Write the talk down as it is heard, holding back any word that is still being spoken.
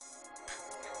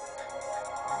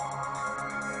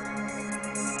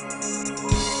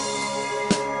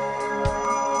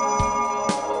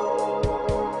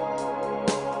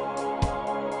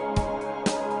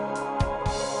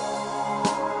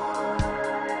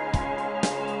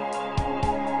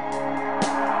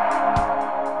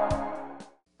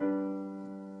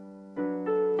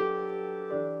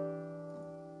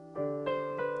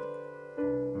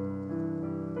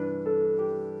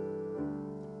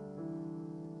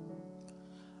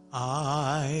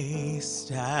I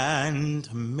stand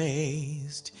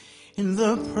amazed in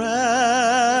the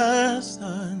presence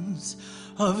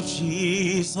of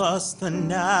Jesus the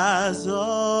Nazarene,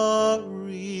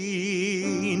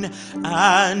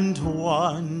 and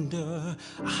wonder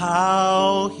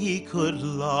how he could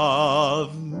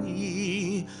love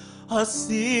me, a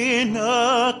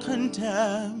sinner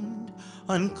condemned,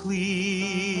 unclean.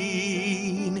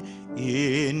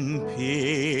 In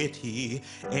pity,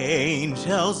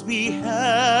 angels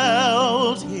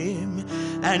beheld him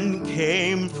and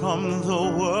came from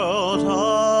the world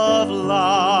of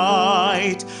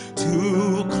light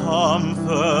to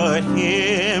comfort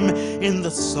him in the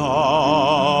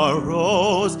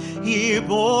sorrows he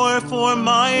bore for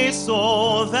my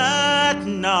soul that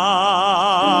night.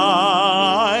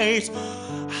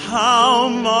 How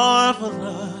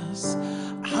marvelous,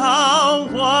 how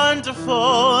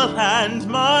wonderful, and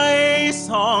my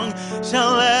song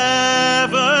shall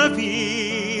ever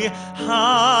be.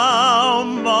 How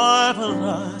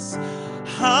marvelous,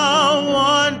 how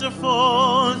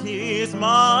wonderful is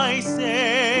my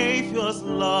Savior's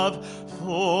love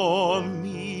for me.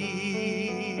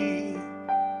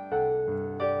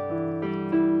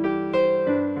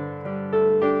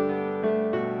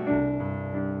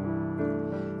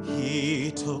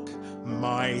 He took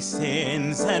my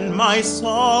sins and my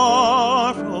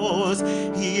sorrows,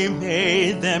 he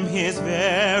made them his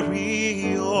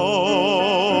very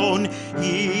own.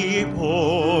 He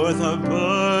bore the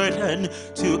burden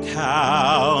to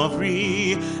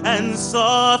Calvary and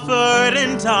suffered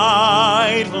and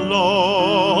died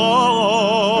alone.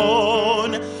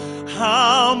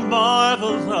 How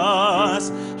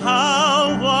marvelous,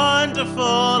 how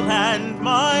wonderful, and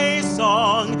my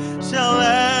song shall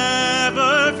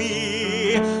ever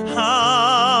be.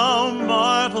 How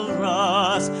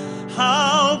marvelous,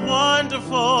 how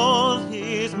wonderful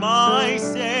is my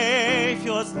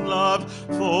Savior's love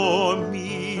for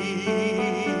me.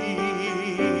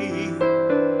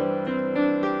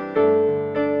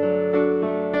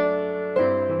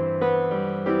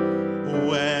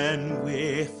 When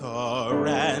with a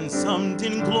ransomed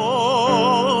in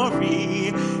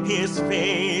glory his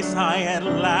face I at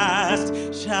last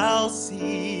shall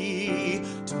see,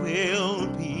 'twill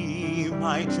be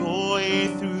my joy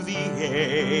through the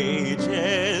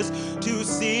ages to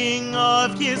sing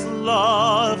of his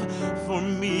love for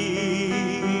me.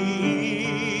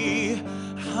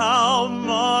 How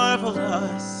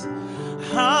marvelous,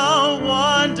 how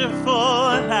wonderful,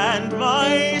 and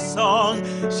my song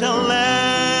shall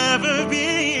ever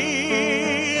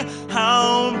be.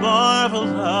 How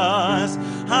marvelous,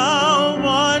 how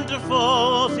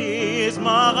wonderful is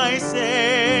my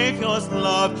Savior's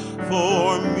love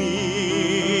for me.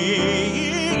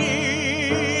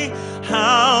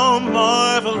 How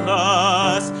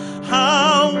marvelous,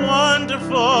 how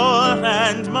wonderful,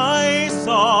 and my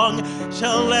song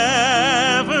shall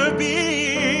ever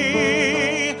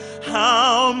be.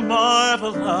 How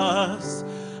marvelous,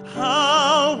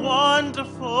 how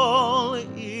wonderful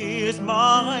is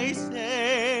my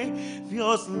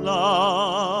Savior's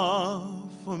love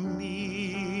for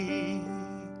me.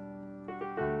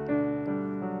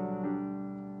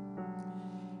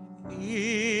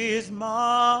 Is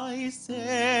my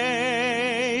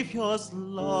Savior's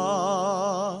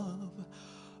love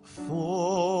for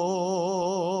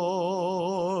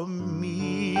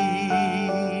me.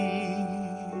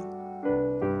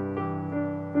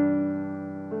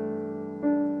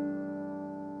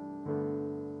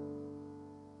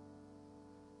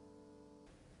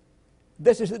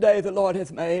 This is the day the Lord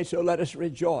hath made, so let us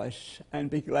rejoice and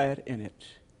be glad in it.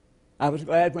 I was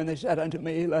glad when they said unto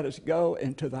me, let us go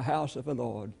into the house of the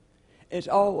Lord. It's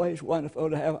always wonderful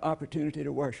to have an opportunity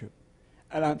to worship,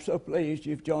 and I'm so pleased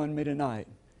you've joined me tonight.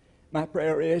 My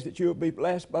prayer is that you'll be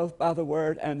blessed both by the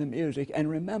word and the music, and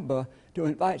remember to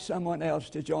invite someone else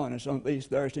to join us on these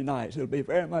Thursday nights. It'll be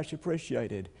very much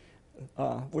appreciated.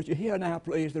 Would you hear now,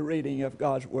 please, the reading of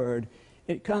God's word?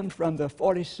 It comes from the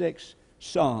 46th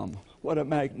Psalm. What a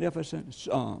magnificent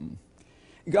psalm.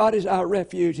 God is our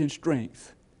refuge and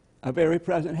strength, a very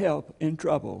present help in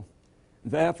trouble.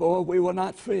 Therefore we will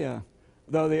not fear,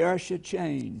 though the earth should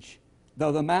change,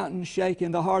 though the mountains shake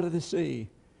in the heart of the sea,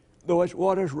 though its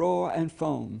waters roar and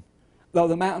foam, though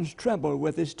the mountains tremble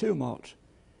with its tumult.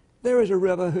 There is a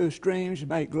river whose streams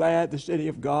make glad the city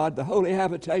of God, the holy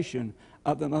habitation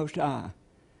of the Most High.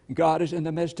 God is in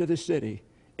the midst of the city.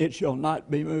 It shall not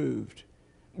be moved.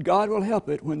 God will help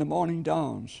it when the morning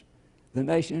dawns. The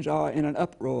nations are in an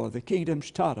uproar, the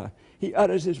kingdoms totter. He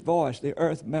utters his voice, the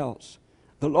earth melts.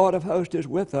 The Lord of hosts is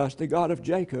with us, the God of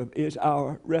Jacob is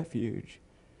our refuge.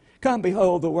 Come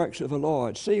behold the works of the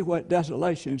Lord. See what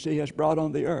desolations he has brought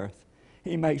on the earth.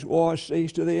 He makes wars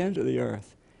cease to the ends of the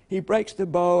earth. He breaks the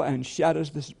bow and shatters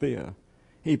the spear.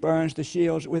 He burns the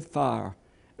shields with fire.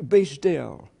 Be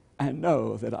still and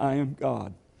know that I am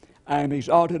God. I am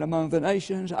exalted among the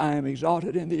nations. I am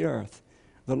exalted in the earth.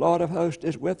 The Lord of hosts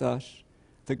is with us.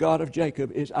 The God of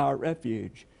Jacob is our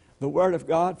refuge. The word of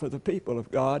God for the people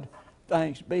of God.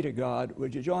 Thanks be to God.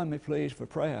 Would you join me, please, for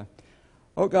prayer?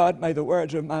 O God, may the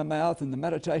words of my mouth and the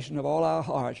meditation of all our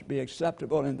hearts be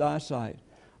acceptable in thy sight.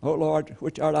 O Lord,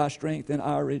 which art our strength and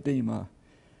our Redeemer.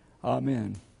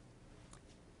 Amen.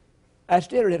 A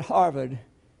student at Harvard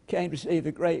came to see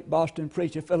the great Boston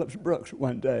preacher Phillips Brooks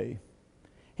one day.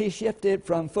 He shifted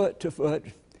from foot to foot,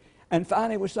 and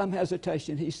finally, with some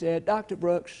hesitation, he said, Dr.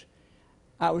 Brooks,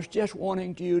 I was just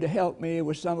wanting you to help me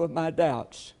with some of my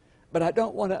doubts, but I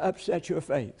don't want to upset your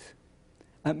faith.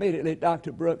 Immediately,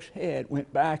 Dr. Brooks' head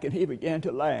went back, and he began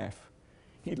to laugh.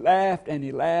 He laughed and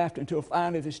he laughed until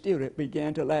finally the student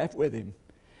began to laugh with him.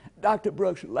 Dr.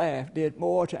 Brooks' laugh did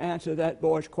more to answer that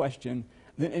boy's question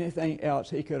than anything else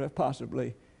he could have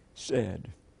possibly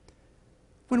said.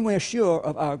 When we're sure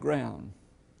of our ground,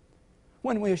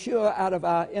 when we're sure out of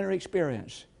our inner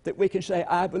experience that we can say,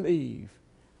 I believe,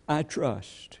 I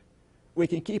trust, we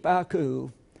can keep our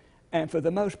cool and for the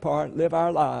most part live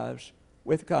our lives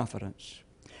with confidence.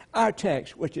 Our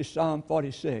text, which is Psalm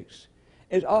 46,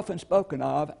 is often spoken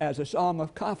of as a psalm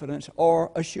of confidence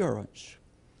or assurance.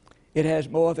 It has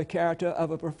more the character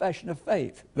of a profession of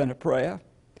faith than a prayer.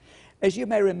 As you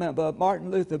may remember, Martin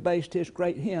Luther based his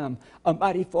great hymn, A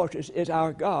Mighty Fortress is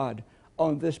Our God,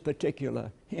 on this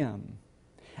particular hymn.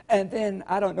 And then,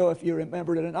 I don't know if you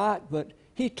remember it or not, but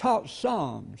he taught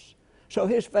Psalms. So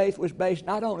his faith was based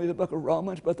not only the book of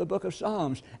Romans, but the book of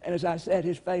Psalms. And as I said,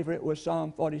 his favorite was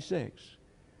Psalm 46.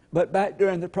 But back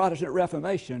during the Protestant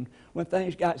Reformation, when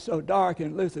things got so dark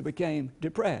and Luther became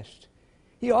depressed,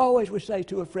 he always would say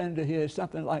to a friend of his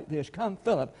something like this, Come,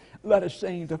 Philip, let us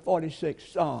sing the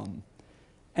 46th Psalm.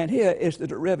 And here is the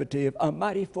derivative, A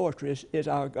mighty fortress is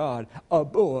our God, a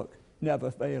bulwark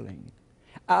never failing.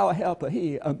 Our helper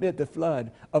he, amid the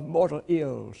flood of mortal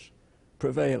ills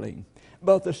prevailing.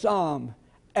 Both the psalm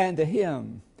and the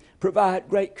hymn provide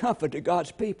great comfort to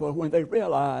God's people when they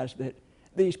realize that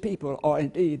these people are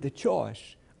indeed the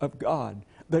choice of God,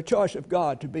 the choice of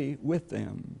God to be with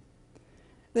them.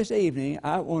 This evening,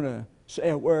 I want to say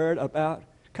a word about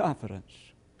confidence.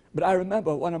 But I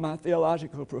remember one of my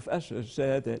theological professors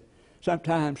said that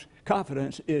sometimes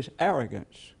confidence is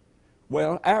arrogance.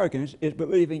 Well, arrogance is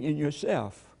believing in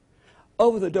yourself.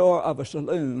 Over the door of a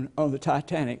saloon on the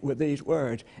Titanic with these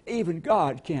words, even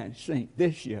God can't sink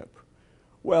this ship.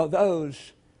 Well,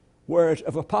 those words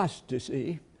of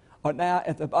apostasy are now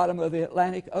at the bottom of the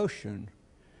Atlantic Ocean.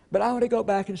 But I want to go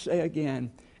back and say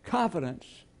again, confidence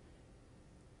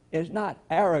is not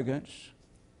arrogance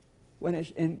when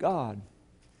it's in God.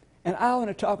 And I want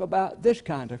to talk about this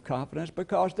kind of confidence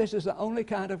because this is the only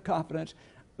kind of confidence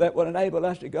that will enable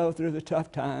us to go through the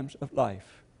tough times of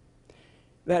life.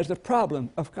 There's the problem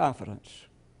of confidence.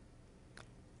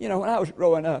 You know, when I was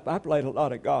growing up, I played a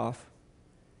lot of golf,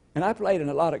 and I played in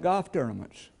a lot of golf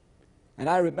tournaments. And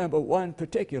I remember one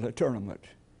particular tournament.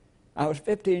 I was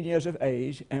 15 years of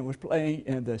age and was playing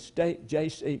in the state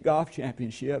JC Golf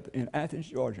Championship in Athens,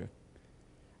 Georgia.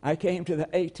 I came to the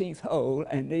 18th hole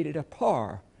and needed a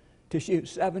par to shoot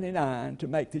 79 to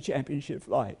make the championship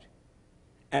flight.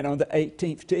 And on the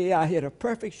 18th tee, I hit a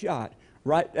perfect shot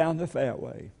right down the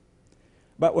fairway.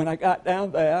 But when I got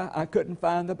down there, I couldn't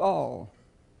find the ball.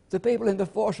 The people in the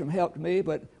foursome helped me,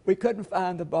 but we couldn't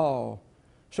find the ball.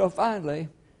 So finally,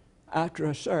 after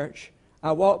a search,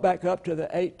 I walked back up to the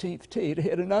 18th tee to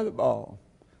hit another ball.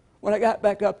 When I got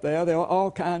back up there were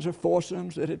all kinds of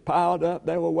foursomes that had piled up.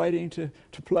 They were waiting to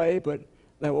play, but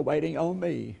they were waiting on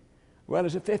me. Well,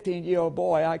 as a 15-year-old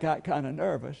boy, I got kind of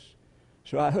nervous.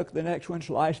 So I hooked the next one,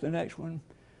 sliced the next one.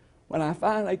 When I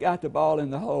finally got the ball in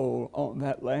the hole on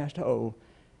that last hole,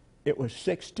 it was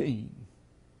 16.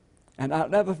 And I'll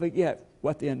never forget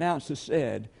what the announcer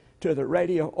said to the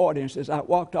radio audience as I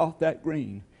walked off that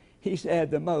green. He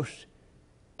said the most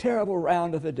terrible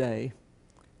round of the day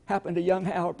happened to young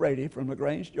Hal Brady from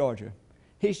LaGrange, Georgia.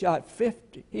 He shot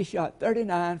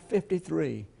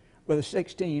 39-53 with a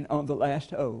 16 on the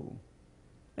last hole.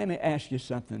 Let me ask you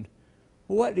something.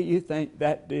 What do you think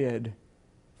that did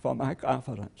for my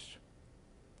confidence?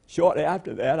 Shortly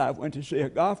after that, I went to see a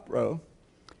golf pro,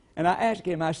 and I asked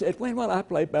him, I said, when will I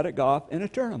play better golf in a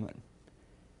tournament?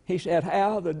 He said,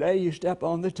 Hal, the day you step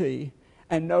on the tee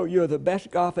and know you're the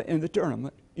best golfer in the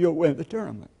tournament, you'll win the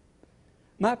tournament.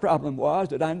 My problem was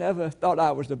that I never thought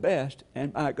I was the best,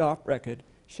 and my golf record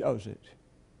shows it.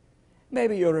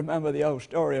 Maybe you'll remember the old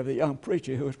story of the young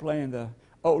preacher who was playing the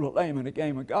older layman a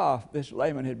game of golf. This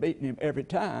layman had beaten him every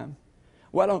time.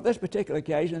 Well, on this particular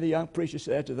occasion, the young preacher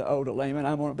said to the older layman,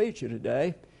 "I'm going to beat you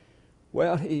today."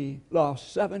 Well, he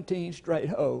lost 17 straight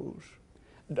holes,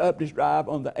 dubbed his drive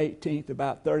on the 18th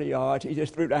about 30 yards. He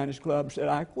just threw down his club and said,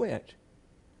 "I quit."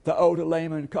 The older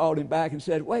layman called him back and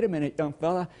said, "Wait a minute, young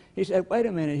fella." He said, "Wait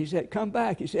a minute." He said, "Come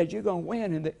back." He said, "You're going to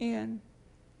win in the end."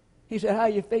 He said, "How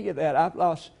you figure that?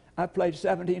 I've played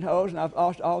 17 holes and I've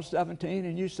lost all 17,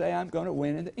 and you say I'm going to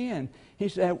win in the end." He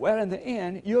said, "Well, in the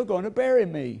end, you're going to bury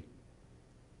me."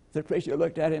 The preacher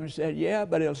looked at him and said, "Yeah,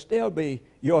 but it'll still be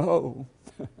your hole."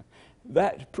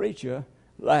 That preacher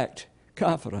lacked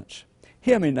confidence.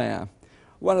 Hear me now.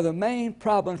 One of the main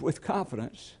problems with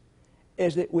confidence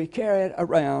is that we carry it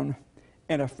around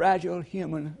in a fragile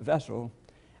human vessel,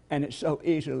 and it's so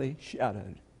easily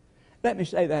shattered. Let me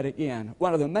say that again.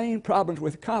 One of the main problems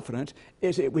with confidence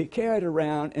is that we carry it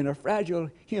around in a fragile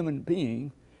human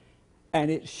being, and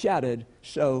it's shattered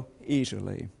so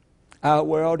easily. Our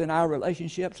world and our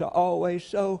relationships are always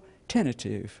so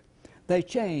tentative. They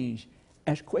change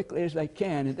as quickly as they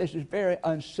can, and this is very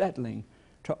unsettling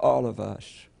to all of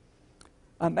us.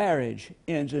 A marriage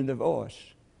ends in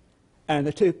divorce, and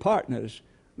the two partners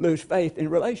lose faith in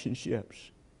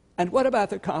relationships. And what about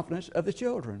the confidence of the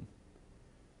children?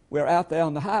 We're out there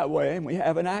on the highway and we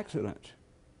have an accident.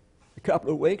 A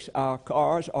couple of weeks, our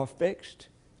cars are fixed,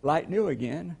 like new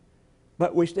again,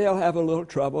 but we still have a little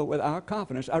trouble with our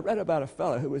confidence. I read about a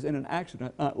fellow who was in an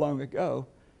accident not long ago,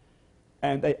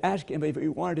 and they asked him if he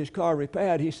wanted his car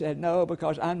repaired. He said, "No,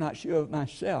 because I'm not sure of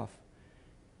myself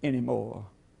anymore."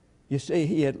 You see,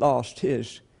 he had lost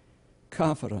his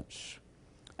confidence.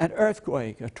 An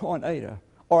earthquake, a tornado,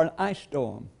 or an ice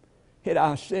storm hit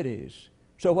our cities.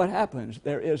 So what happens?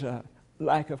 There is a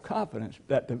lack of confidence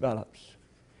that develops.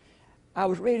 I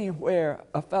was reading where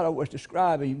a fellow was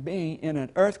describing being in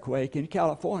an earthquake in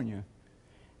California,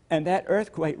 and that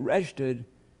earthquake registered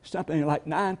something like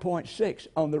 9.6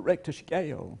 on the Richter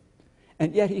scale.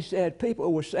 And yet he said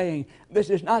people were saying, "This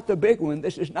is not the big one,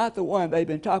 this is not the one they've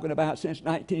been talking about since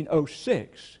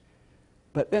 1906.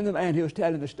 But then the man who was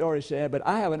telling the story said, "But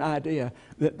I have an idea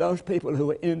that those people who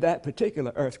were in that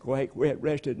particular earthquake where it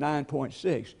registered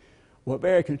 9.6 were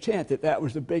very content that that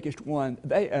was the biggest one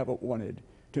they ever wanted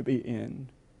to be in."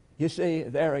 You see,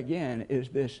 there again is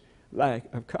this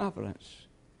lack of confidence.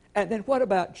 And then what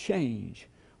about change?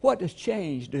 What does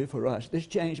change do for us? This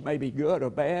change may be good or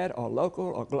bad or local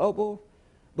or global,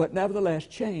 but nevertheless,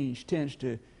 change tends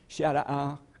to shatter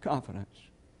our confidence.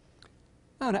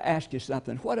 I want to ask you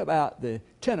something. What about the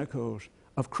tentacles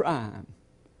of crime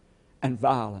and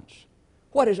violence?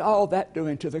 What is all that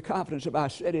doing to the confidence of our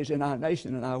cities and our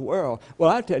nation and our world?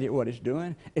 Well, I'll tell you what it's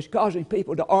doing. It's causing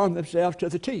people to arm themselves to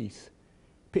the teeth.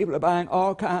 People are buying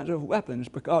all kinds of weapons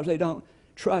because they don't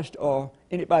trust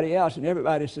anybody else, and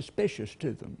everybody's suspicious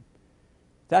to them.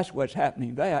 That's what's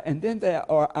happening there. And then there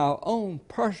are our own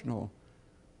personal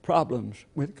problems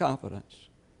with confidence.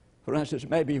 For instance,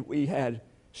 maybe we had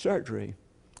surgery.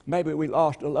 Maybe we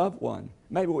lost a loved one.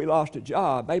 Maybe we lost a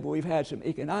job. Maybe we've had some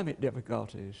economic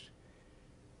difficulties.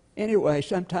 Anyway,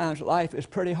 sometimes life is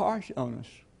pretty harsh on us.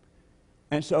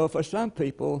 And so for some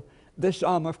people, this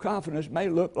psalm of confidence may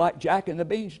look like Jack and the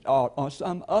Beanstalk or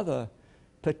some other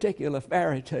particular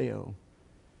fairy tale.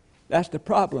 That's the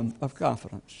problem of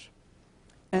confidence.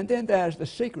 And then there's the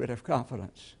secret of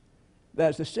confidence.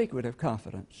 There's the secret of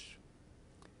confidence.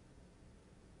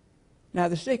 Now,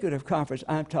 the secret of confidence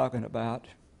I'm talking about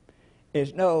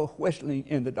is no whistling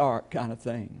in the dark kind of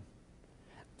thing.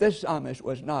 This psalmist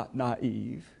was not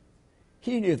naive.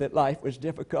 He knew that life was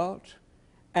difficult,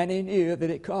 and he knew that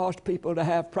it caused people to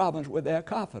have problems with their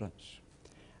confidence.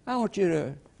 I want you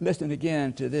to listen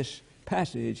again to this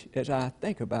passage as I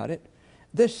think about it.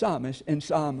 This psalmist in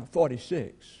Psalm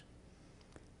 46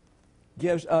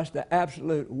 gives us the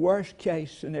absolute worst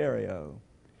case scenario.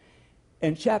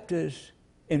 In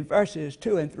verses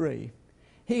 2 and 3,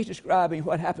 he's describing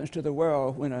what happens to the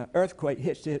world when an earthquake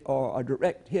hits it or a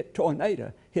direct hit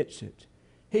tornado hits it.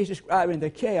 He's describing the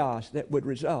chaos that would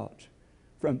result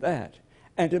from that.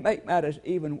 And to make matters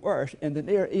even worse, in the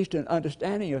Near Eastern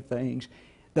understanding of things,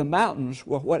 the mountains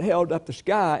were what held up the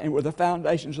sky and were the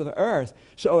foundations of the earth.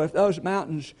 So if those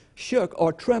mountains shook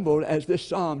or trembled, as this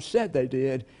psalm said they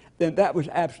did, then that was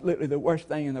absolutely the worst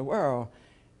thing in the world.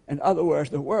 In other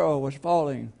words, the world was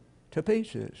falling to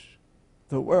pieces.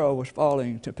 The world was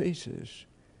falling to pieces.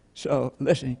 So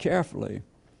listen carefully.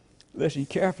 Listen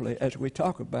carefully as we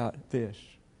talk about this.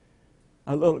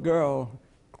 A little girl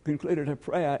concluded her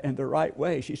prayer in the right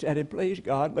way. She said, and please,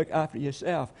 God, look after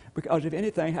yourself, because if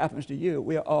anything happens to you,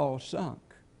 we are all sunk.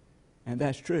 And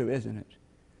that's true, isn't it?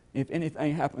 If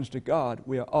anything happens to God,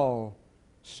 we are all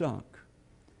sunk.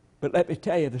 But let me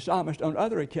tell you, the psalmist on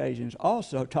other occasions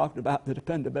also talked about the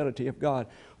dependability of God.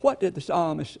 What did the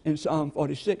psalmist in Psalm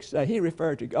 46 say? He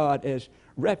referred to God as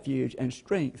refuge and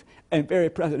strength and very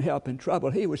present help in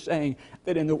trouble. He was saying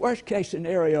that in the worst case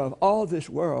scenario of all this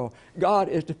world, God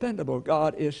is dependable.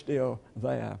 God is still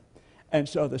there. And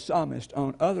so the psalmist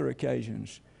on other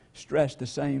occasions stressed the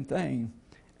same thing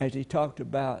as he talked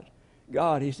about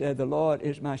God. He said, the Lord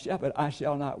is my shepherd. I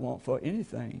shall not want for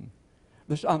anything.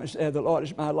 The psalmist said, the Lord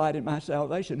is my light and my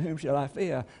salvation. Whom shall I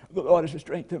fear? The Lord is the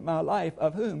strength of my life.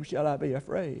 Of whom shall I be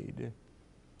afraid?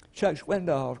 Chuck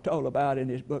Swindoll told about in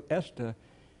his book Esther,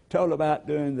 told about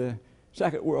during the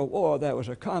Second World War, there was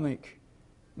a comic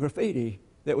graffiti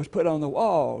that was put on the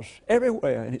walls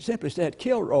everywhere, and it simply said,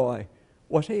 Kilroy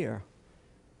was here.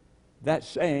 That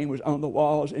saying was on the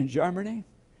walls in Germany.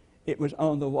 It was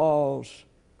on the walls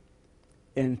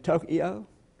in Tokyo.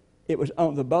 It was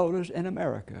on the boulders in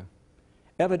America.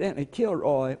 Evidently,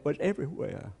 Kilroy was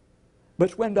everywhere. But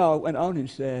Swindoll went on and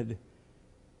said,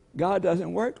 God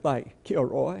doesn't work like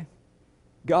Kilroy.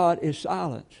 God is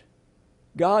silent.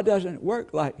 God doesn't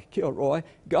work like Kilroy.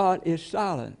 God is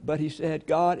silent. But he said,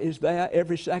 God is there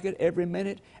every second, every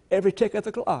minute, every tick of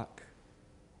the clock.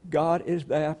 God is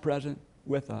there present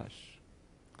with us.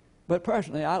 But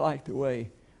personally, I like the way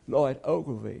Lloyd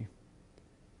Ogilvie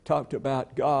talked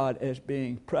about God as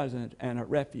being present and a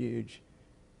refuge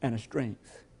and a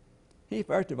strength. He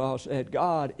first of all said,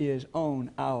 God is on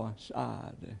our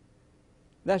side.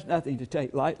 That's nothing to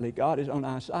take lightly. God is on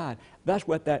our side. That's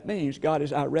what that means. God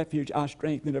is our refuge, our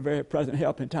strength, and a very present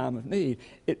help in time of need.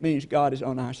 It means God is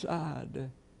on our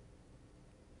side.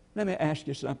 Let me ask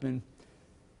you something.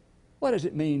 What does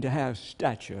it mean to have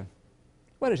stature?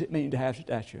 What does it mean to have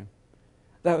stature?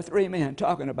 There were three men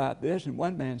talking about this, and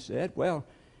one man said, well,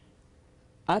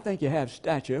 I think you have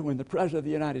stature when the President of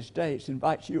the United States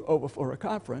invites you over for a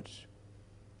conference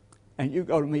and you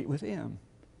go to meet with him.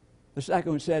 The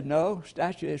second one said, no,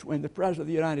 stature is when the President of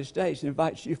the United States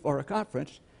invites you for a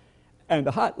conference and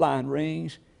the hotline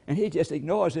rings and he just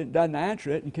ignores it and doesn't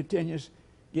answer it and continues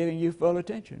giving you full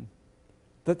attention.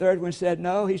 The third one said,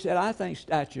 no, he said, I think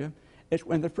stature is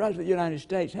when the President of the United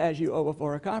States has you over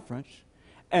for a conference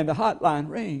and the hotline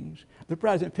rings, the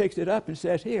President picks it up and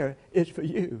says, here, it's for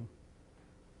you.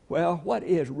 Well, what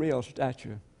is real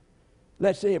stature?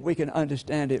 Let's see if we can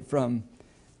understand it from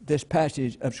this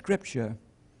passage of Scripture.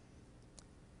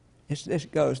 This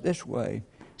goes this way.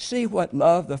 See what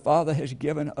love the Father has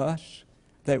given us,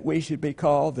 that we should be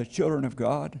called the children of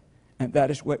God, and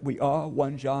that is what we are,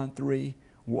 1 John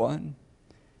 3:1.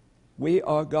 We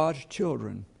are God's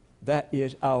children. That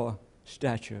is our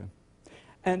stature.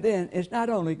 And then it's not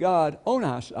only God on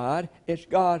our side, it's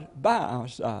God by our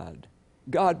side.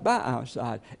 God by our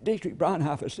side. Dietrich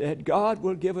Bonhoeffer said, God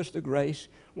will give us the grace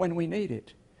when we need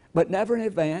it, but never in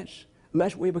advance,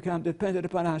 lest we become dependent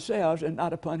upon ourselves and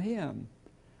not upon Him.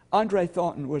 Andre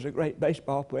Thornton was a great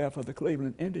baseball player for the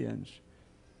Cleveland Indians.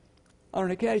 On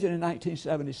an occasion in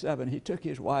 1977, he took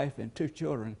his wife and two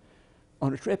children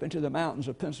on a trip into the mountains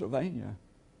of Pennsylvania.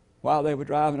 While they were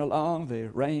driving along, the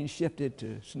rain shifted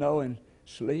to snow and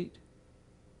sleet,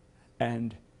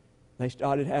 and they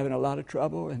started having a lot of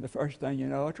trouble, and the first thing you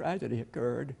know, a tragedy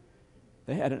occurred.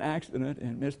 They had an accident,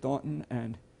 and Miss Thornton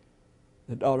and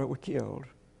the daughter were killed.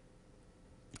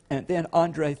 And then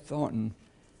Andre Thornton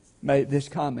made this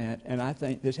comment, and I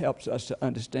think this helps us to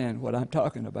understand what I'm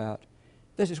talking about.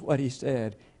 This is what he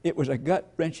said. It was a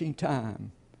gut-wrenching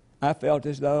time. I felt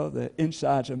as though the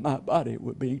insides of my body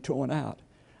were being torn out.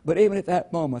 But even at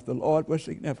that moment, the Lord was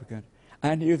significant.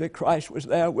 I knew that Christ was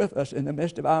there with us in the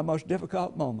midst of our most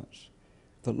difficult moments.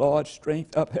 The Lord's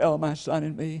strength upheld my son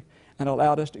and me and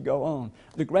allowed us to go on.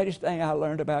 The greatest thing I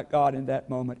learned about God in that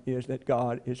moment is that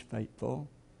God is faithful.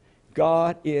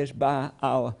 God is by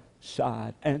our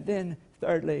side. And then,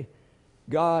 thirdly,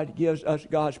 God gives us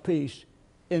God's peace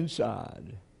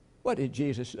inside. What did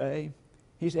Jesus say?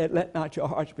 He said, let not your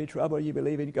hearts be troubled. You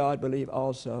believe in God, believe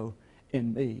also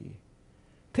in me.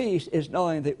 Peace is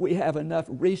knowing that we have enough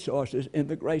resources in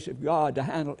the grace of God to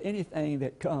handle anything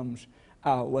that comes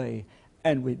our way,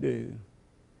 and we do.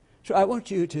 So I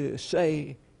want you to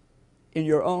say in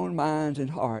your own minds and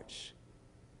hearts,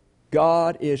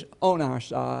 God is on our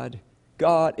side,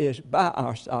 God is by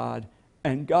our side,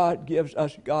 and God gives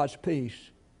us God's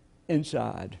peace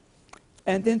inside.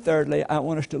 And then thirdly, I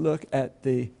want us to look at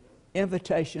the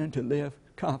invitation to live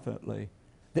confidently.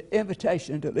 The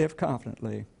invitation to live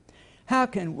confidently. How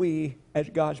can we, as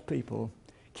God's people,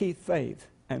 keep faith,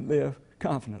 and live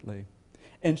confidently.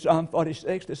 In Psalm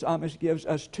 46, the psalmist gives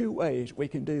us two ways we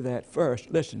can do that.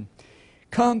 First, listen,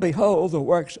 come behold the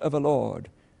works of the Lord.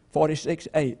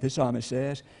 46:8, the psalmist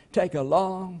says, take a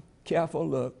long, careful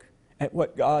look at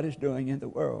what God is doing in the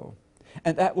world.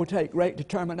 And that will take great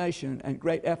determination and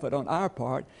great effort on our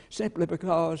part, simply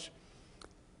because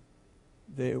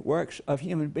the works of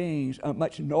human beings are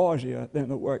much noisier than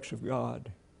the works of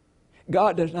God.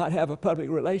 God does not have a public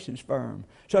relations firm,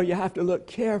 so you have to look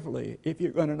carefully if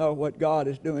you're going to know what God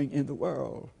is doing in the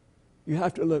world. You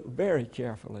have to look very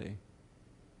carefully.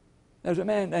 There's a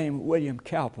man named William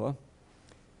Cowper.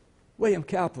 William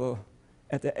Cowper,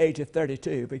 at the age of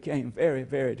 32, became very,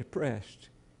 very depressed,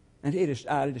 and he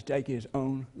decided to take his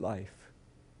own life.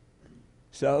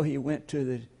 So he went to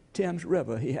the Thames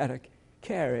River. He had a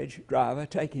carriage driver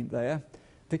take him there.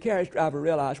 The carriage driver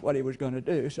realized what he was going to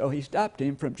do, so he stopped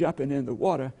him from jumping in the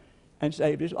water and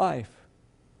saved his life.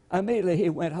 Immediately he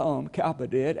went home, Cowper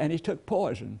did, and he took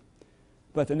poison.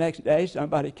 But the next day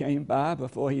somebody came by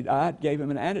before he died, gave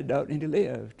him an antidote, and he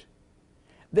lived.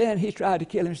 Then he tried to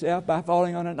kill himself by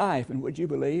falling on a knife, and would you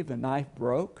believe the knife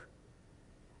broke?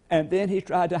 And then he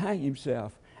tried to hang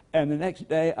himself, and the next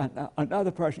day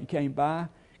another person came by,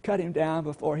 cut him down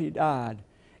before he died.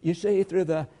 You see, through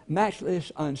the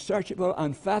matchless, unsearchable,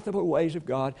 unfathomable ways of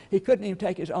God, he couldn't even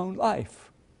take his own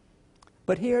life.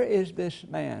 But here is this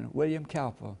man, William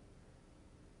Cowper.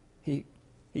 He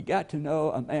got to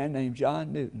know a man named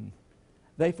John Newton.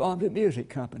 They formed a music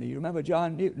company. You remember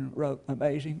John Newton wrote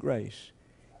Amazing Grace.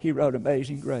 He wrote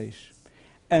Amazing Grace.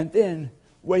 And then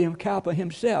William Cowper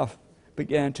himself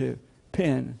began to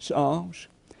pen songs.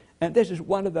 And this is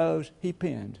one of those he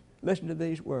penned. Listen to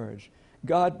these words.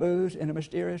 God moves in a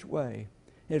mysterious way,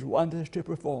 his wonders to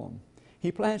perform.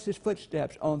 He plants his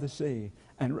footsteps on the sea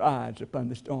and rides upon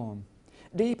the storm.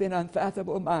 Deep in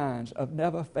unfathomable minds of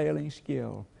never-failing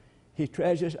skill, he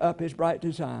treasures up his bright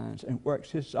designs and works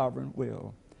his sovereign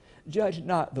will. Judge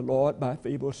not the Lord by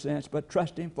feeble sense, but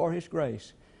trust him for his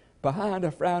grace. Behind a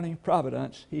frowning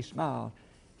providence he smiled.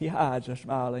 He hides a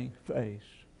smiling face.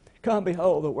 Come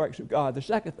behold the works of God. The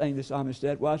second thing the psalmist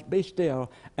said was, be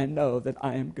still and know that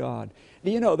I am God.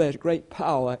 Do you know there's great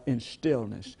power in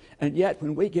stillness? And yet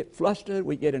when we get flustered,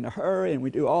 we get in a hurry, and we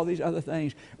do all these other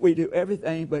things, we do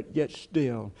everything but get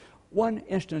still. One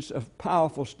instance of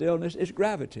powerful stillness is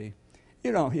gravity.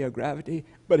 You don't hear gravity,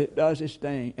 but it does its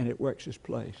thing and it works its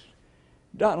place.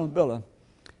 Donald Miller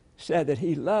said that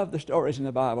he loved the stories in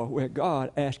the Bible where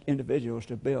God asked individuals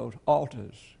to build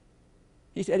altars.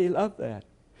 He said he loved that.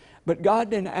 But God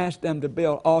didn't ask them to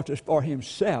build altars for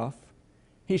himself.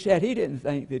 He said he didn't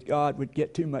think that God would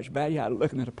get too much value out of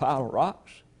looking at a pile of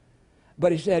rocks.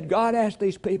 But he said God asked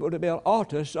these people to build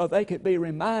altars so they could be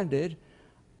reminded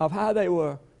of how they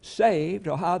were saved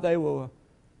or how they were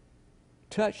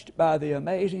touched by the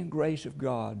amazing grace of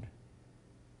God.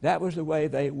 That was the way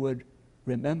they would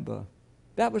remember.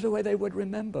 That was the way they would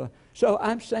remember. So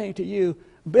I'm saying to you,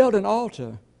 build an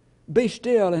altar. Be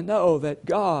still and know that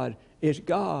God is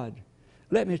God.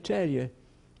 Let me tell you,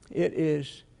 it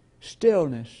is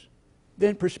stillness,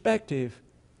 then perspective,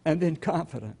 and then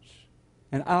confidence.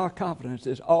 And our confidence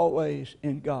is always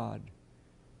in God.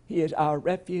 He is our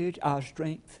refuge, our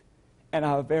strength, and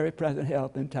our very present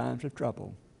help in times of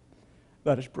trouble.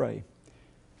 Let us pray.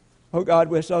 Oh God,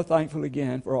 we're so thankful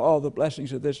again for all the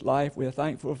blessings of this life. We're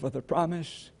thankful for the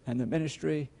promise and the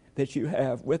ministry that you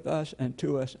have with us and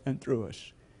to us and through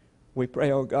us. We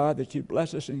pray, oh God, that you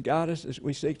bless us and guide us as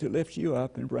we seek to lift you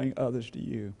up and bring others to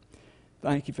you.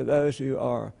 Thank you for those who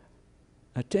are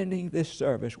attending this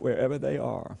service wherever they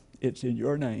are. It's in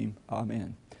your name.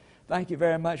 Amen. Thank you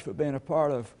very much for being a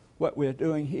part of what we're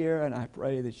doing here, and I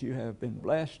pray that you have been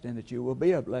blessed and that you will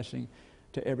be a blessing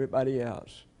to everybody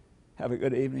else. Have a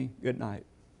good evening. Good night.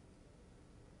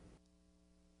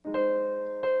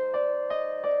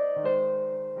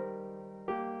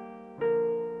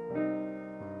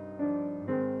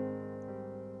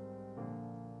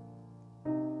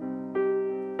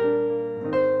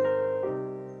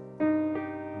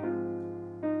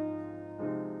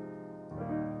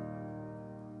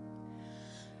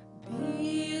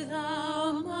 Be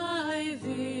thou my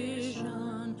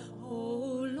vision,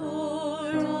 O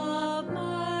Lord of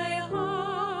my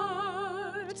heart.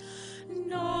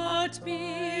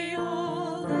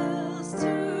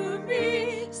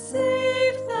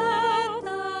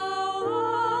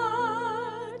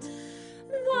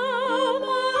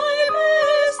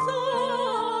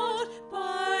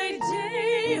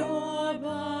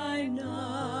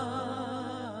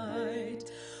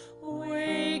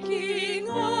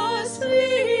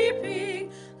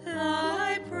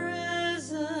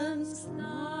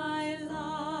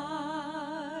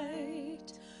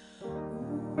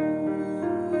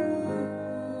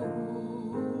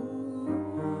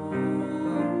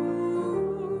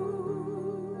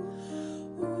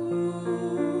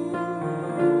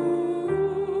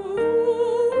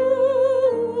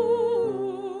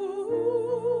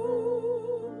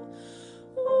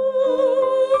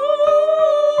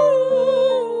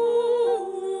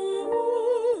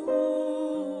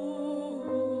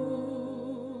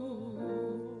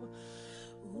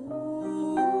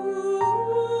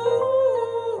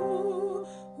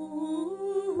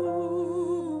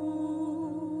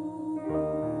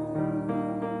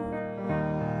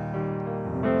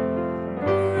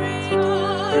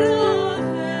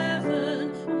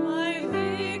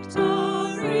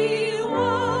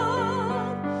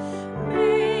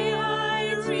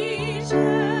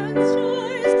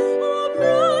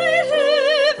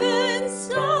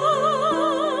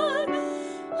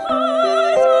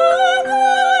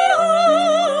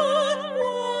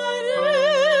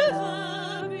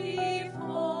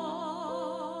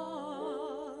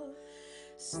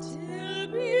 still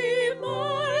be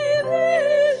my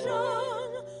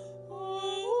vision,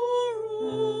 O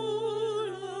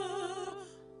ruler of.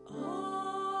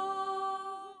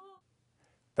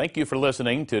 Thank you for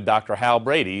listening to Dr. Hal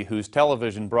Brady, whose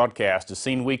television broadcast is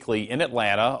seen weekly in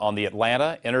Atlanta on the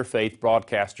Atlanta Interfaith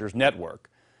Broadcasters Network.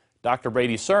 Dr.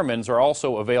 Brady's sermons are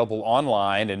also available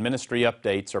online, and ministry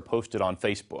updates are posted on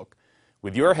Facebook.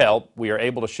 With your help, we are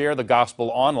able to share the gospel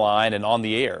online and on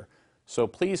the air, so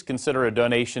please consider a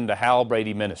donation to Hal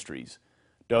Brady Ministries.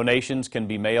 Donations can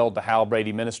be mailed to Hal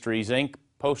Brady Ministries, Inc.,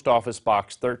 Post Office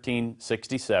Box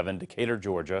 1367, Decatur,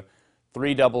 Georgia,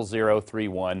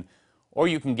 30031, or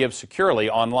you can give securely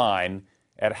online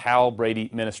at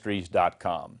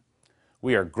halbradyministries.com.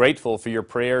 We are grateful for your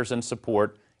prayers and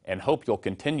support and hope you'll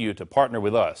continue to partner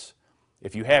with us.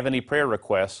 If you have any prayer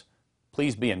requests,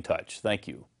 please be in touch. Thank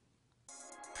you.